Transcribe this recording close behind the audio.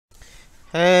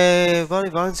Hey everybody,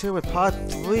 Vines here with part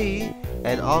 3,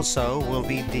 and also will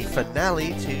be the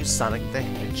finale to Sonic the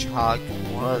Hedgehog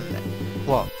 1.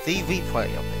 Well, the replay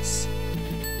of this.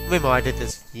 Remember, I did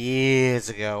this years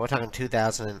ago. We're talking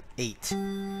 2008.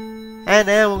 And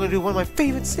now we're going to do one of my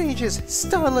favorite stages,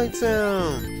 Starlight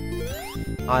Zone.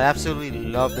 I absolutely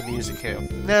love the music here.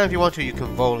 Now, if you want to, you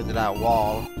can roll into that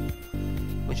wall,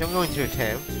 which I'm going to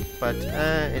attempt, but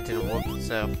it didn't work,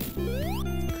 so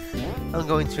I'm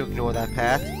going to ignore that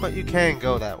path, but you can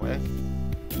go that way.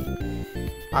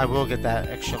 I will get that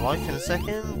extra life in a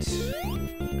second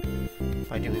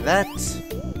by doing that.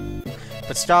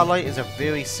 But Starlight is a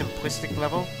very simplistic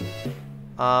level.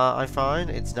 I find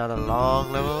it's not a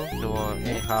long level, nor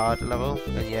a hard level.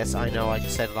 And yes, I know I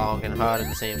just said long and hard in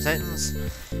the same sentence.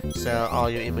 So all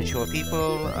you immature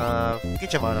people,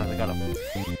 get your mind out of the gutter.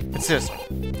 But seriously,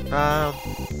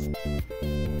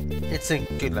 it's a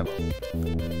good level.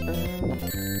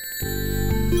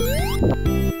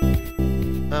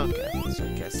 Okay, so I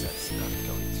guess that's not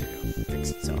going to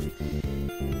fix itself.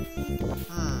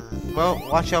 Well,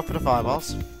 watch out for the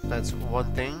fireballs. That's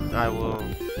one thing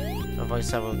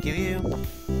advice I will give you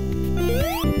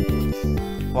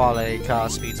while a car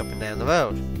speeds up and down the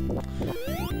road.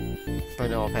 For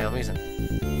no apparent reason.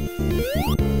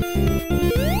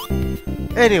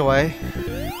 Anyway.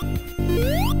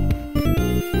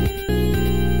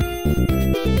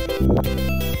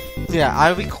 Yeah, I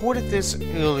recorded this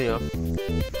earlier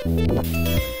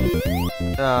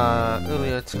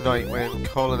tonight when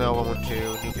Cole and I went to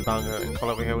Nukibanga and Cole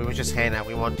over here. We were just hanging out.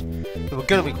 We were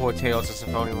gonna record Tales of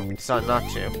Symphonia, but we decided not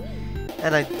to.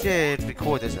 And I did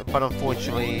record this, but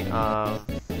unfortunately, I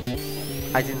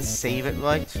didn't save it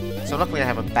right. So luckily, I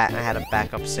had a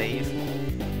backup save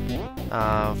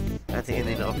at the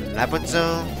ending of Labyrinth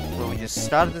Zone, where we just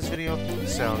started this video.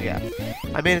 So yeah,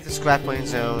 I made it to Scrapplane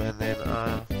Zone, and then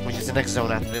which is the next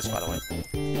zone after this, by the way.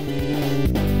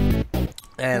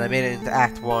 And I made it into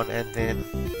Act 1, and then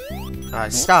I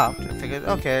stopped and figured,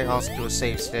 okay, I'll do a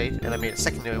save state, and I made a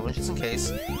secondary one just in case.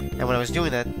 And when I was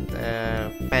doing that,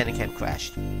 Bandicam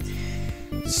crashed.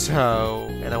 So,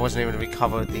 and I wasn't able to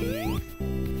recover the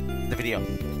video.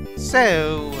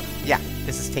 So, yeah,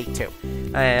 this is take 2.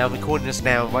 I'm recording this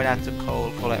now right after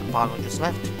Colette and Bongo just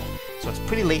left. So it's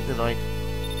pretty late in the night.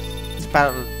 It's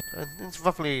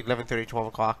roughly 11:30, 12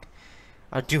 o'clock.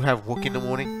 I do have work in the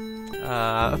morning,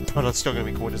 but I'm still going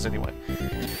to record this anyway.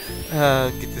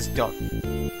 Get this done.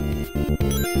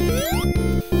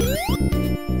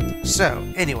 So,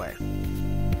 anyway.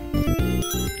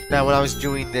 Now, when I was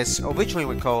doing this originally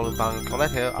with Cole and Bongo and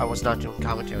Colette here, I was not doing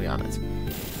commentary on it.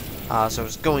 So I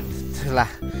was going to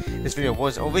this video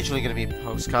was originally going to be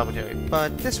post-commentary,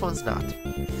 but this one's not.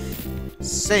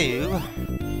 So,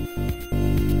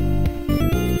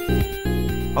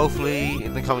 hopefully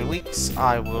in the coming weeks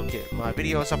I will get my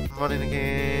videos up and running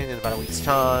again in about a week's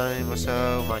time or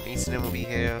so. My niece and him will be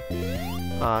here.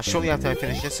 Shortly after I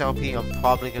finish this LP, I'm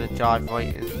probably going to dive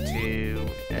right into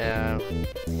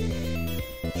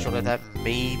shortly after that,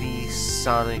 maybe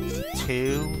Sonic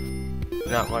 2.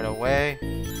 Not right away.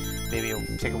 Maybe I'll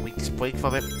take a week's break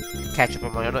from it, catch up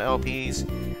on my other LPs.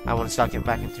 I want to start getting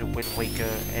back into Wind Waker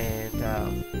and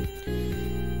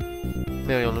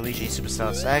Mario & Luigi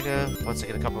Superstar Saga. Once I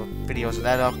get a couple of videos of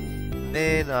that up,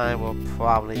 then I will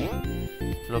probably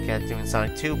look at doing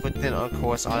Sonic 2. But then, of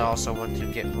course, I also want to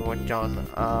get more done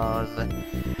on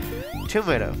Tomb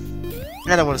Raider.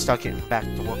 And I want to start getting back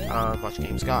to work on Much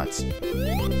Games Gods.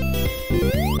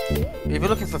 If you're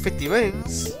looking for 50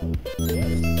 rings,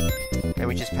 and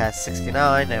we just passed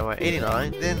 69, now we're at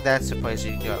 89, then that's the place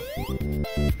you can go.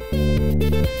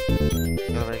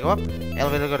 Elevator go up,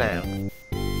 elevator go down.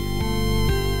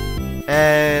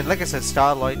 And like I said,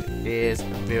 Starlight is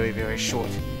very, very short.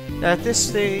 Now at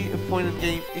this point in the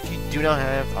game, if you do not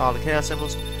have all the Chaos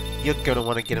Symbols, you're going to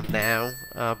want to get them now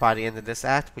by the end of this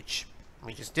act, which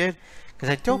we just did. Because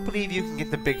I don't believe you can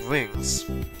get the big rings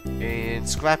in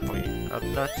Scrapplane.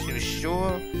 I'm not too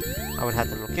sure. I would have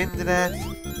to look into that.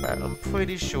 But I'm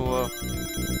pretty sure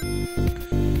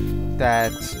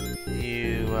that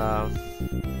you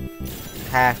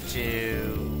have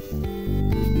to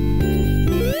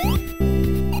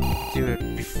do it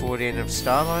before the end of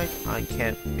Starlight. I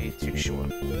can't be too sure.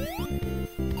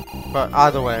 But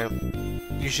either way,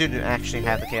 you should actually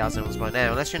have the Chaos Symbols by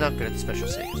now, unless you're not good at the special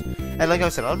stages. And like I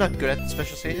said, I'm not good at the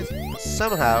special stages, but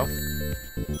somehow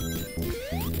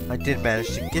I did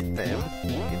manage to get them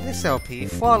in this LP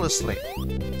flawlessly.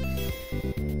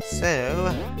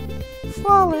 So,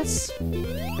 flawless.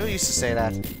 Who used to say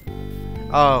that?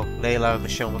 Oh, Layla and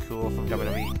Michelle McCool from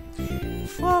WWE.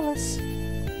 Flawless.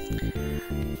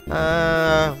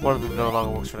 One of them no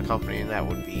longer works for the company, and that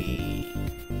would be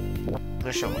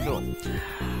Michelle McCool.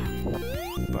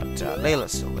 But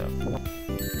Layla's still there.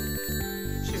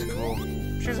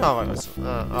 She's alright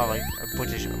wrestler. Alright, a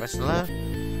British wrestler.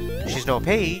 She's no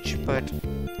page, but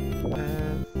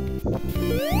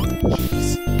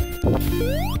she's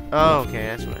okay,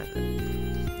 that's what I think.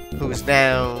 Who is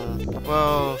now?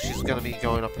 Well, she's gonna be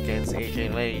going up against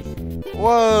AJ Lee.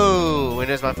 Whoa! And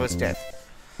there's my first death.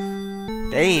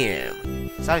 Damn!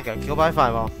 Sonic got killed by a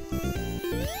fireball.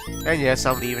 And yes,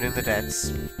 I'm leaving in the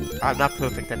deaths. I'm not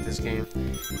perfect at this game.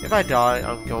 If I die,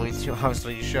 I'm going to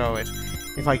obviously show it.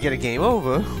 If I get a game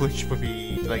over, which would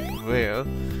be like rare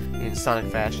in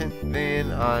Sonic fashion,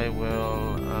 then I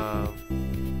will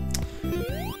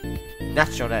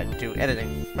not show that and do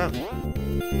editing. Huh.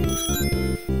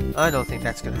 I don't think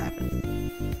that's gonna happen.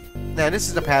 Now, this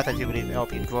is the path I do believe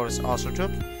LP Grotus also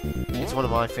took. It's one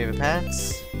of my favorite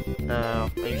paths. I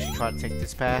usually try to take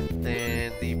this path,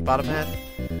 then the bottom path.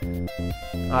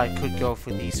 I could go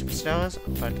for the superstars,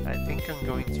 but I think I'm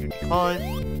going to decline.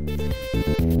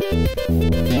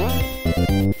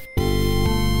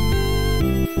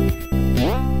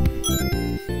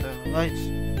 Alright.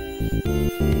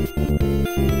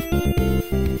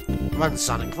 Run,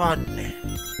 Sonic, run!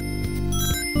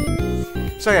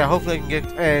 So yeah, hopefully I can get...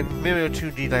 And Mario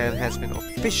 2D Land has been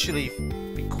officially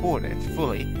recorded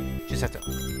fully. Just have to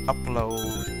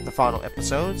upload the final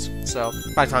episodes. So,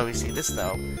 by the time we see this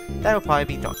though, that will probably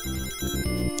be done.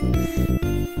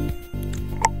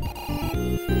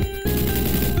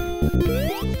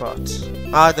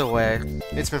 But, either way,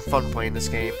 it's been fun playing this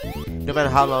game. No matter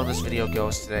how long this video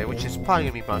goes today, which is probably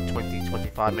going to be about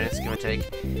 20-25 minutes, give or take,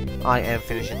 I am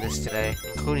finishing this today,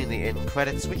 including the end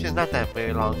credits, which is not that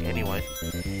very long anyway.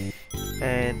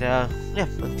 And, yeah,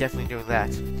 I'm definitely doing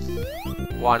that.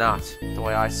 Why not? The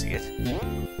way I see it.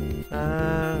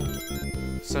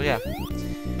 So yeah.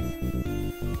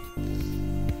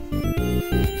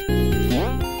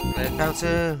 Red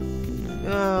Bouncer.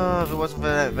 Oh, if it wasn't for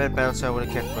that Red Bouncer, I would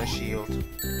have kept my shield.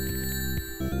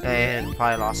 And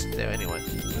probably lost it there anyway.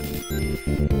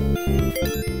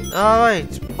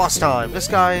 Alright, boss time. This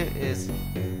guy is...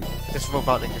 This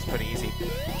Robotnik is pretty easy.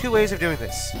 Two ways of doing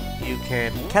this. You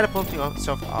can catapult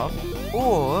yourself up,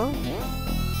 or...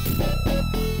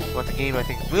 What the game, I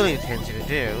think, really intends you to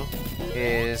do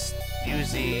is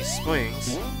use these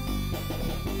springs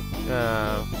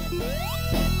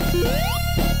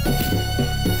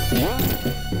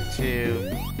to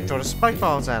throw the spike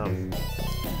balls at them.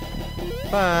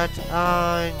 But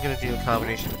I'm gonna do a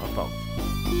combination of both.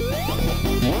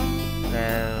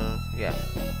 Yeah.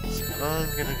 So I'm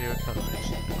gonna do a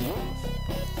combination of both.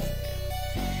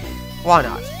 Why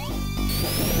not?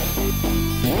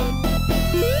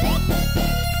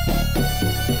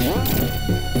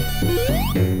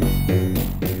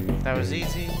 That was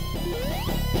easy.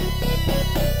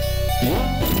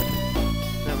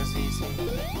 That was easy.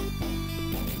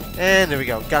 And there we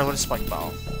go. Got him with a spike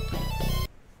ball.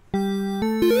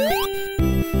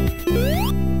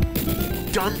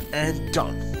 Done and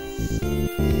done.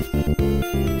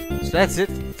 So that's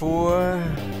it for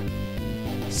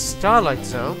Starlight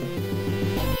Zone.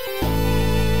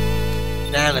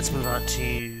 Now let's move on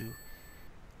to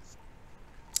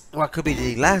what could be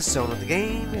the last zone of the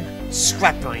game,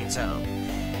 Scrap Brain Zone.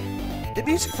 The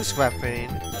music for Scrap Brain.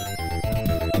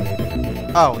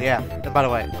 Oh yeah, and by the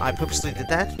way, I purposely did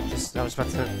that. Just I was about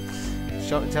to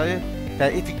tell you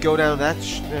that if you go down that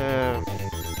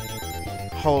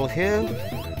hole here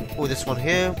or this one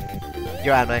here,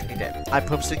 you're automatically dead. I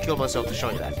purposely killed myself to show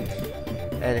you that.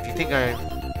 And if you think I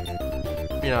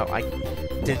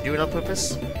didn't do it on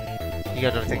purpose, you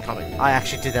got another thing coming. I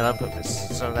actually did that on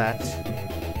purpose, so that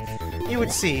you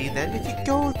would see that if you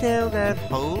go down that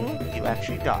hole, you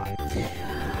actually die.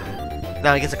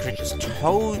 Now, I guess I could have just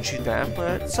told you that,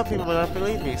 but some people might not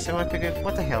believe me, so I figured,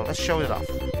 what the hell, let's show it off.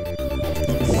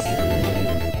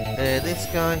 And this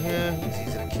guy here, he's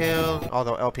easy to kill,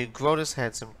 although LP Grotus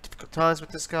had some difficult times with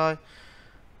this guy.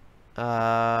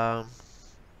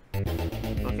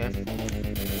 Okay.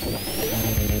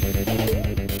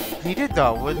 He did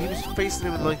though, when he was facing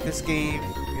him in like this game,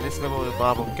 in this level with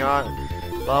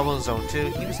Marble Zone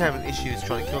 2, he was having issues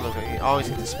trying to kill him, he always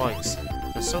hit the spikes.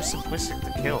 They're so simplistic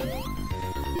to kill.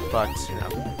 But, you know.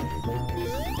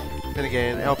 Then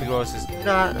again, LP Grotus is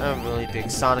not a really big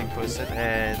Sonic person,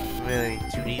 and really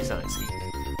 2D Sonic. He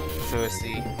prefers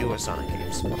the newer Sonic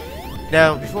games.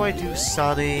 Now, before I do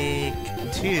Sonic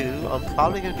 2, I'm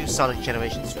probably going to do Sonic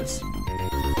Generations first.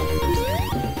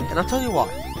 And I'll tell you why.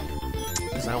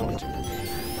 Because I want to.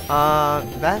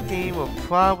 That game will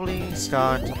probably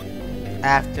start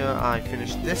after I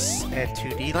finish this at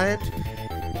 2D land,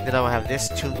 then I will have this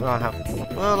well, I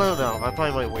don't know. I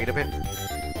probably might wait a bit. Ooh,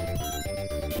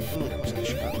 that was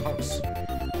actually kind of close.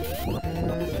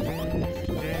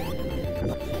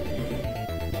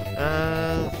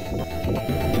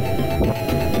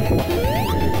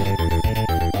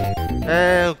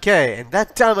 Okay, and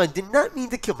that time I did not mean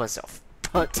to kill myself.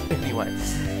 But anyway,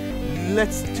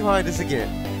 let's try this again.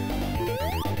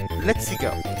 Let's see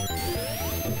go.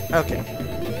 Okay.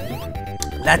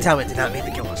 That time I did not mean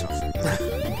to kill myself.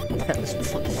 That was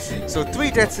fun. So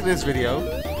 3 deaths in this video.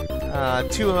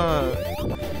 2 were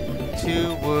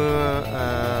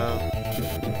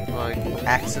like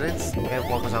accidents, and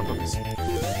 1 was on purpose.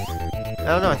 I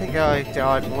don't know, I think I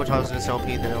died more times in this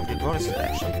LP than LP bonus did,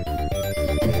 actually.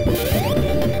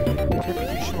 Can't be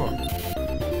too sure.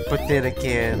 But then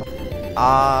again,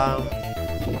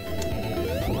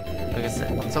 like I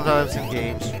said, sometimes in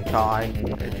games you die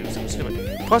and do something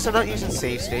stupid. Plus, I'm not using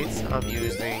save states. I'm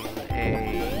using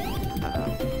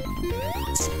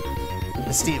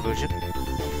the Steam version,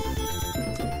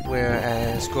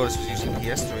 whereas Gordas was using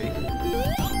PS3.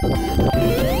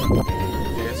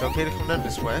 Okay, it's okay to come down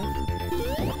this way.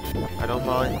 I don't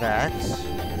mind that.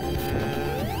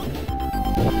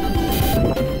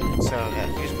 So yeah,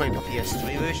 he was playing the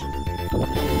PS3 version,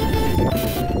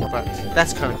 but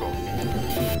that's kind of cool.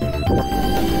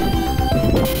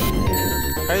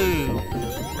 Oh,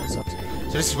 that sucks.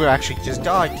 So this is where I actually just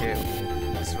died to.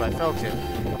 This is where I fell to.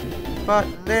 But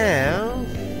now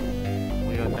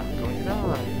we are not going to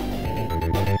die.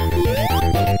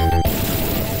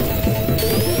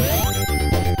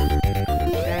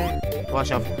 Okay,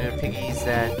 watch out for the piggies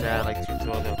that like to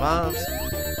throw their bombs.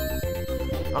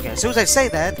 Okay, as soon as I say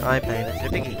that, I'm playing into the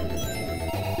piggy.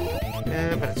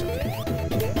 But it's okay.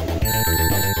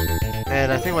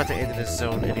 And I think we're at the end of this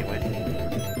zone anyway.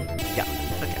 Yeah,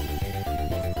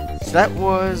 okay. So that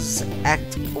was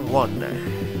Act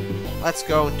 1. Let's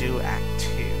go and do Act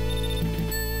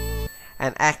 2.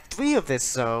 And Act 3 of this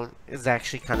zone is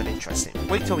actually kind of interesting.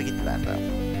 Wait till we get to that though.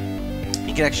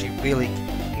 You can actually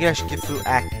get through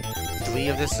Act 3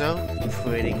 of this zone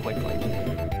pretty quickly.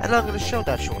 And I'm going to show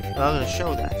that shortly. I'm going to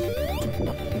show that.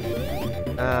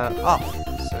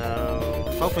 So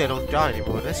hopefully I don't die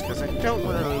anymore in this, because I don't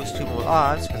want to lose 2 more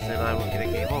lives, because then I will get a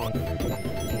game on.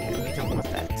 And we don't want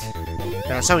that.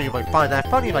 Now some of you might find that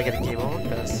funny if I get a game on,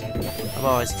 because I'm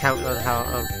always counting on how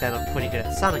that I'm pretty good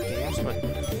at Sonic games, but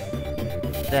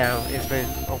now it's been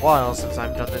a while since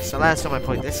I've done this. The last time I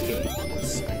played this game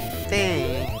was, I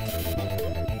think,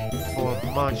 for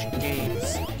Munch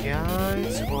Games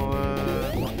Guides, or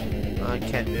I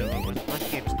can't remember. Was Munch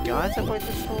Games Guides I played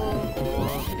this for, or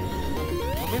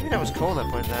maybe that was Cole that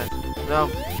played that. No,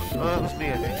 that was me,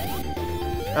 I think.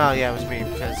 Oh yeah, it was me,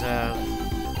 because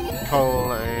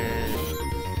Cole and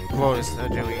Gordas are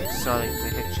doing Sonic the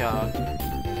Hedgehog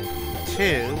 2,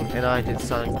 and I did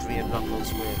Sonic 3 and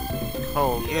Knuckles with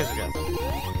Cole years ago.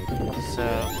 So,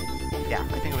 yeah, I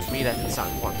think it was me that did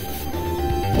Sonic 1.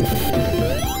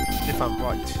 If I'm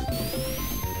right.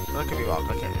 I could be wrong,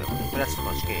 I can't remember, but that's for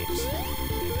Munch Games.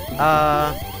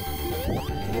 I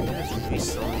did this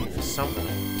recently for something.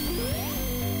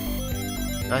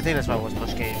 I think that's why it was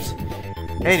Munch Games.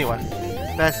 Anyway,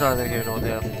 that's neither here nor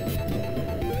there.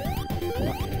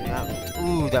 Yeah.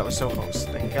 Ooh, that was so close.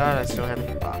 Thank God I still had a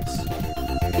good box.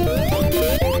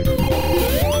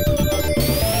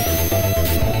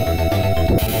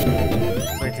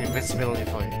 Wait, the invincibility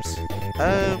flames.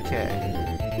 Okay.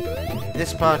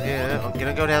 This part here, I'm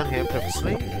gonna go down here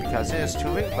purposely, because there's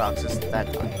 2 ring boxes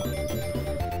that time.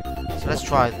 So let's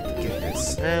try to get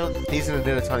this. Now, these are the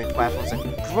little tiny platforms that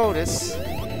Gordas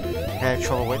had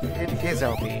trouble with in his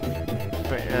LP,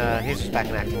 but his was back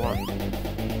in Act 1.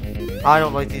 I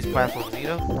don't like these platforms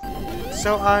either,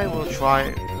 so I will try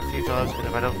it a few times, and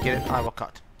if I don't get it, I will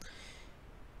cut.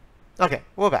 Okay,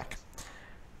 we're back.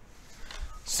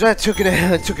 So that took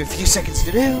a few seconds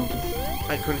to do.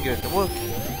 I couldn't get it to work.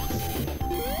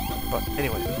 But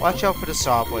anyway, watch out for the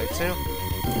saw blade too.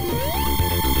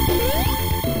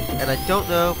 And I don't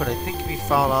know, but I think if you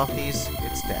fall off these,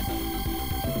 it's dead.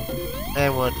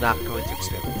 And we're not going to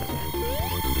experiment on that.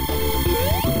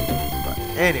 But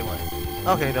anyway.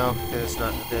 Okay, no, there's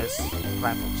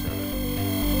platforms now.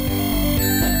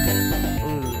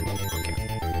 Ooh, okay.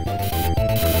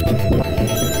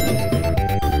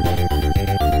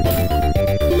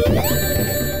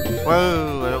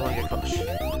 Whoa, I don't want to get crushed.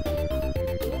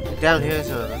 Down here's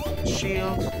a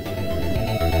shield.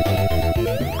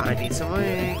 I need some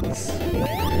rings.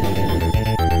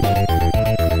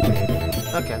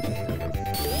 Okay.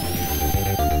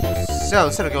 So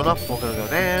instead of going up, we're gonna go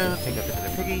down, take out the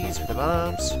piggies with the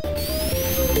bombs.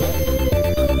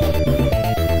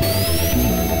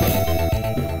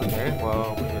 Okay,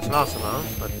 well, we just lost a mount,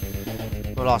 but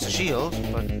we lost a shield,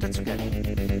 but that's okay.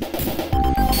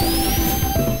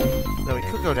 No, we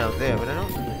could go down there, but I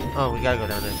don't. Oh, we gotta go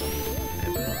down there. So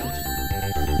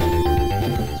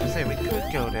I say we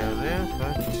could go down there,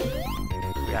 but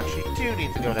we actually do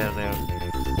need to go down there.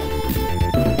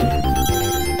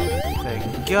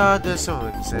 Thank God there's some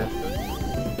rings there.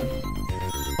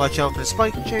 Watch out for the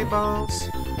spike chain bombs,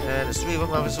 and there's 3 of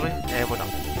them obviously, and we're done.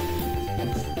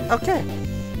 Okay.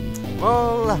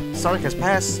 Well, Sonic has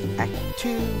passed Act 2,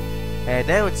 and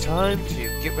now it's time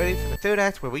to get ready for the 3rd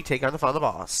act where we take on the final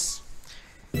boss.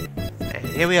 And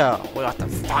here we are, we're at the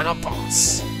final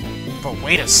boss. But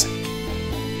wait a sec,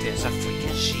 there's a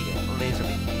freaking shield, laser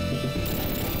beam.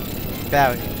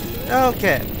 Barrier.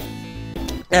 Okay.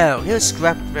 Now, here's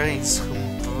Scrap Brains 3,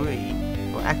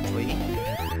 or Act 3,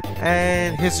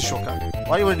 and here's the shortcut.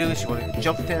 All you want to do is you want to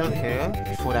jump down here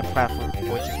before that platform,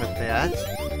 which is meant that,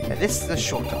 and this is the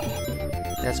shortcut.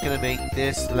 That's going to make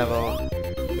this level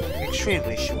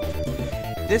extremely short.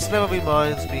 This level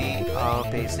reminds me of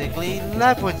basically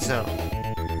Labyrinth Zone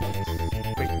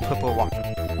with purple water.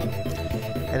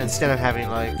 And instead of having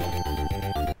like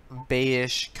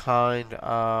beige kind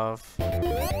of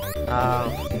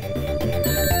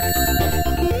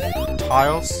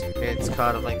tiles, it's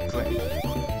kind of like gray.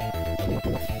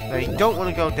 Now you don't want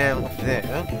to go down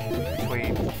there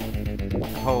between the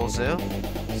holes there,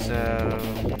 so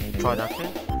try not to.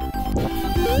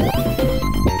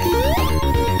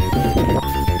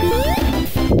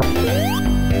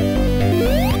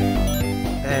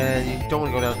 And you don't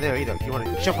want to go down there either, you want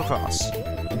to jump across.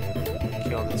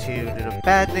 Kill the 2 little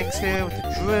badniks here with the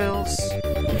drills.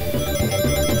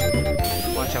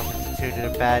 Watch out for the 2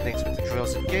 little badniks with the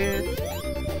drills again.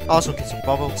 Also get some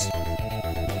bubbles.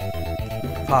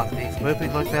 Pardon me for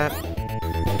moving like that.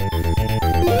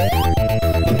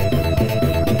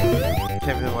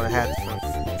 Can't remember what I had for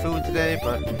food today,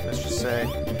 but let's just say.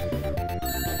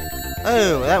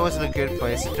 Oh, that wasn't a good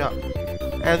place to jump.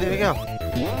 And there we go.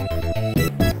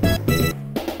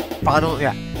 Final,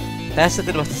 yeah. That's the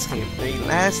thing about this game. The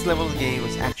last level of the game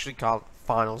was actually called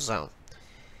Final Zone.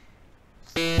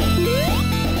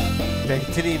 They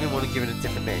didn't even want to give it a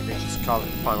different name. They just called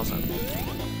it Final Zone.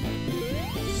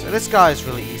 So this guy is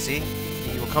really easy.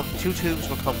 He will come, 2 tubes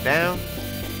will come down,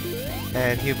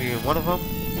 and he'll be in one of them.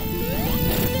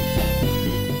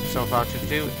 So far 2 to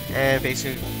do, and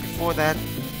basically before that,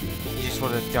 you just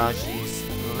want to dodge these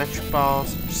electric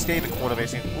balls. Just stay in the corner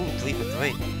basically. Ooh, 3 for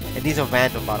 3. And these are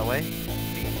random, by the way.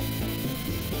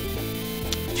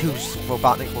 2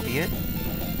 Robotnik will be in.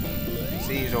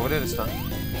 See, he's over there this time.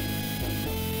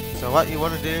 So what you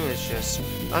want to do is just,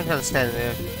 I'm kind of standing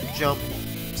there, jump,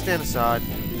 stand aside,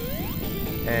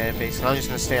 and basically I'm just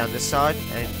going to stay on this side,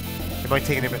 and it might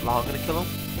take it a bit longer to kill him,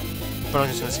 but I'm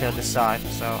just going to stay on this side,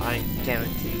 so I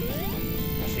guarantee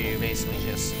to basically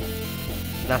just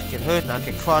not get hurt, not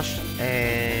get crushed,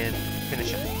 and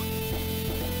finish him.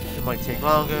 It might take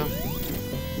longer,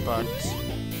 but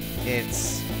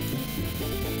it's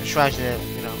a strategy that,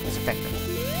 you know, is effective.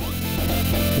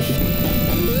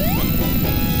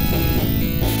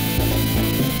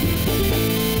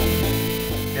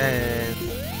 And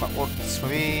what works for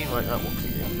me might not work for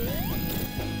you.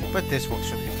 But this works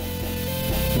for me.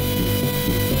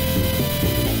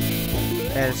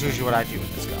 And it's usually what I do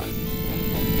with this guy.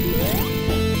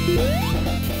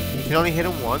 You can only hit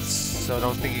him once, so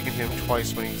don't think you can hit him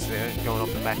twice when he's there, going up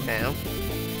and back down.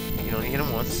 You can only hit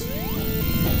him once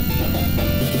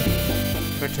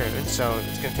per turn, so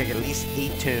it's going to take at least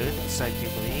 8 turns, I do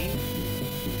believe.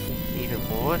 Even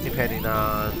more, depending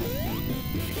on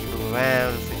if you move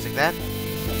around and things like that.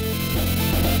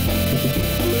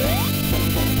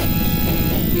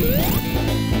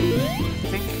 I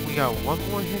think we got one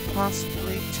more hit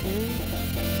possibly, 2.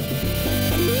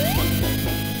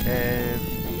 And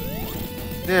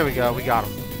there we go, we got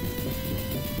him.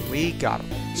 We got him.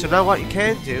 So now what you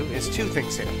can do is 2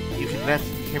 things here. You can let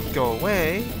him go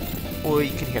away, or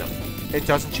you can hit him. It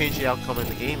doesn't change the outcome of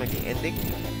the game, like the ending,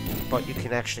 but you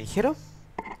can actually hit him,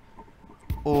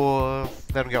 or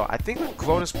let him go. I think when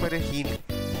Grotus played it, he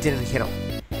didn't hit him.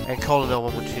 And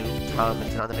Colonel112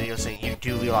 commented on the video saying you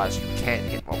do realize you can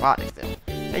hit Robotnik though.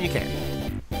 And you can.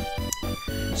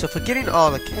 So for getting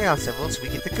all the Chaos Emeralds, we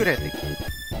get the good ending.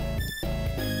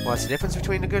 What's the difference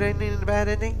between the good ending and the bad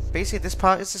ending? Basically, this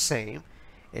part is the same.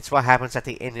 It's what happens at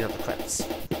the ending of the credits.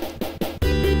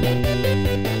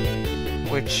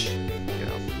 Which, you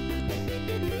know.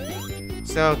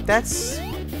 So that's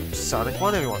Sonic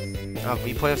 1, everyone. A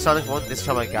replay of Sonic 1. This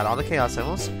time I got all the Chaos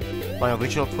Emeralds. My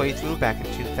original playthrough back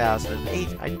in 2000.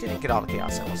 2008, I didn't get all the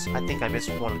Chaos Emeralds. I think I missed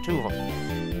 1 or 2 of them.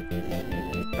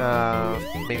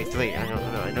 Maybe 3.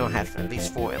 I know I have at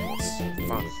least 4 emeralds,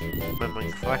 if I'm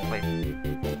remembering correctly.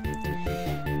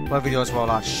 My videos were a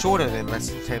lot shorter than less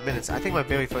than 10 minutes. I think my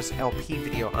very first LP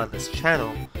video on this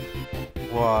channel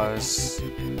was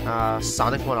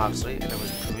Sonic 1, obviously, and it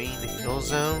was Green Hill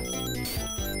Zone,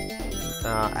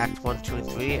 Act 1, 2, and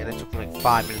 3, and it took me like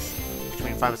 5 minutes,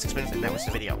 between 5 and 6 minutes, and that was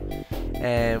the video.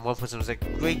 And one person was like,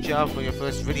 great job for your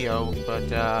first video, but,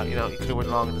 you know, you could have went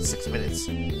longer than 6 minutes.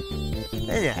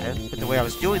 And yeah, but the way I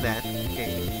was doing that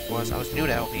was I was new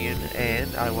to LPN,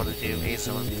 and I wanted to do a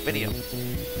song video,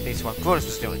 based on what Gordon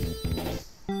was doing.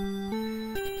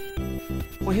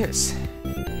 Well, yes.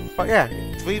 But yeah,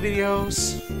 3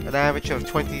 videos, an average of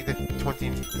 20 to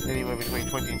 20, anywhere between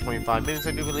 20 and 25 minutes,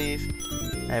 I do believe.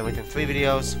 And within 3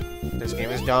 videos, this game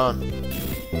is done.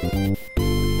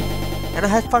 And I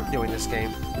had fun doing this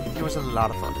game. It was a lot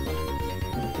of fun.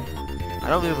 I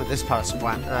don't remember this part of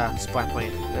Splat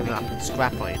Plane.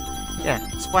 Scrap Plane. Yeah,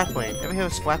 Splat Plane. Ever hear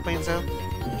of Splat Plane sound?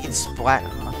 It's splat.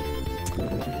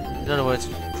 In other words,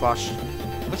 crush.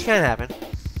 Which can happen.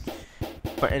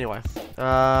 But anyway,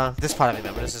 this part I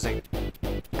remember. This is like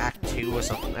Act 2 or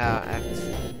something.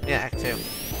 Act 2.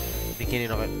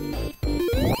 Beginning of it.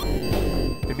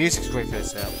 The music's great for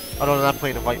this now. Although I'm not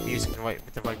playing the right music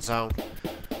with the right zone.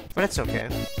 But it's okay.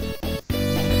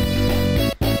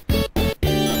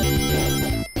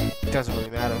 It doesn't really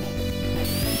matter.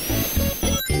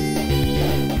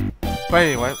 But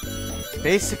anyway,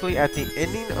 basically at the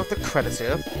ending of the credits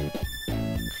here,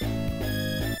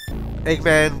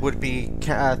 Eggman would be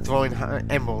throwing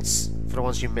emeralds for the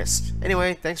ones you missed.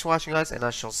 Anyway, thanks for watching, guys, and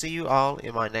I shall see you all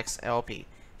in my next LP.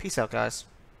 Peace out, guys.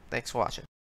 Thanks for watching.